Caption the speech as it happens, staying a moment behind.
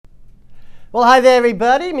Well, hi there,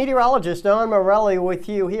 everybody. Meteorologist Don Morelli with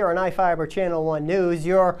you here on iFIBER Channel 1 News.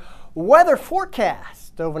 Your weather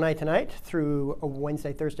forecast overnight tonight through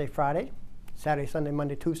Wednesday, Thursday, Friday, Saturday, Sunday,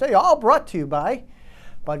 Monday, Tuesday, all brought to you by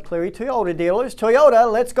Bud Cleary Toyota dealers.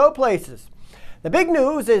 Toyota, let's go places. The big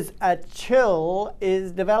news is a chill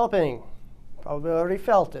is developing. Probably already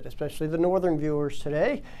felt it, especially the northern viewers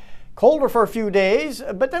today. Colder for a few days,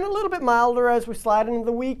 but then a little bit milder as we slide into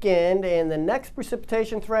the weekend, and the next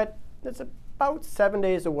precipitation threat is about 7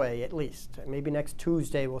 days away at least. Maybe next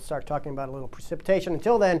Tuesday we'll start talking about a little precipitation.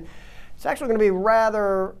 Until then, it's actually going to be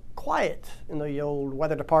rather quiet in the old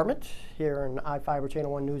weather department here in iFIBER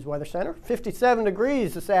Channel 1 News Weather Center. 57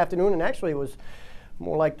 degrees this afternoon, and actually it was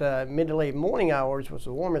more like the mid to late morning hours was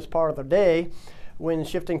the warmest part of the day. Winds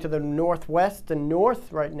shifting to the northwest and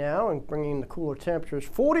north right now and bringing the cooler temperatures.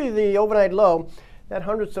 40 the overnight low. That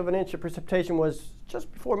hundredths of an inch of precipitation was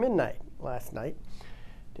just before midnight last night.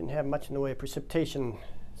 Didn't have much in the way of precipitation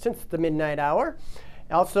since the midnight hour.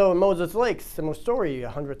 Also in Moses Lake, similar story, a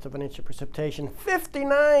hundredth of an inch of precipitation.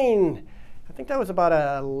 59, I think that was about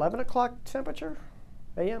a 11 o'clock temperature,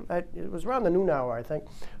 a.m. It was around the noon hour, I think.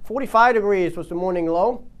 45 degrees was the morning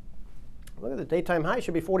low. Look at the daytime high,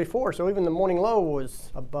 should be 44, so even the morning low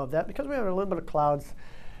was above that because we had a little bit of clouds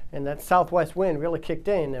and that southwest wind really kicked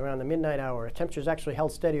in around the midnight hour. Temperatures actually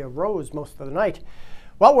held steady or rose most of the night.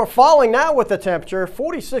 Well, we're falling now with the temperature,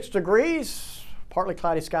 46 degrees, partly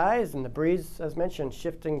cloudy skies, and the breeze, as mentioned,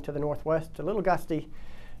 shifting to the northwest, a little gusty.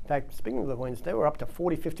 In fact, speaking of the winds, they were up to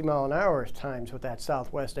 40, 50 mile an hour at times with that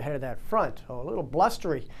southwest ahead of that front. So a little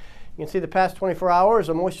blustery. You can see the past 24 hours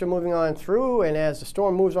of moisture moving on through, and as the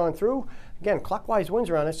storm moves on through, again, clockwise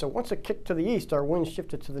winds around us, so once it kicked to the east, our winds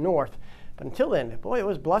shifted to the north. But until then, boy, it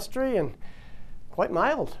was blustery and quite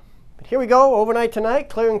mild. But here we go, overnight tonight,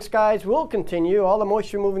 clearing skies will continue. All the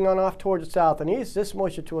moisture moving on off towards the south and east. This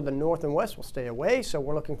moisture toward the north and west will stay away, so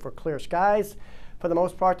we're looking for clear skies. For the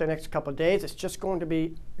most part, the next couple of days, it's just going to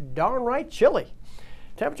be darn right chilly.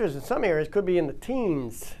 Temperatures in some areas could be in the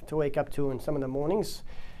teens to wake up to in some of the mornings.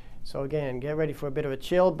 So again, get ready for a bit of a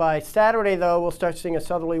chill. By Saturday, though, we'll start seeing a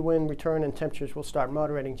southerly wind return and temperatures will start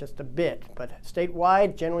moderating just a bit. But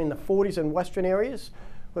statewide, generally in the 40s in western areas,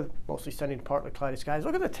 with mostly sunny to partly cloudy skies.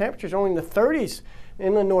 Look at the temperatures, only in the 30s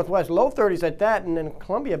in the northwest, low 30s at that, and then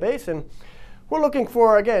Columbia Basin. We're looking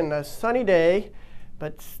for, again, a sunny day,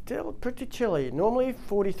 but still pretty chilly. Normally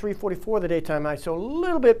 43, 44 the daytime high, so a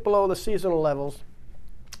little bit below the seasonal levels.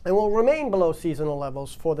 And will remain below seasonal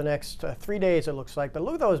levels for the next 3 days, it looks like. But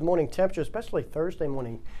look at those morning temperatures, especially Thursday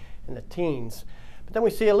morning in the teens. But then we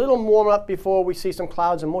see a little warm up before we see some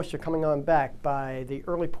clouds and moisture coming on back by the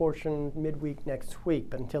early portion midweek next week.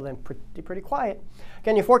 But until then, pretty quiet.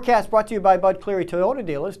 Again, your forecast brought to you by Bud Cleary Toyota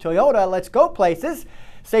dealers. Toyota, let's go places.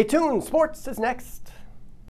 Stay tuned. Sports is next.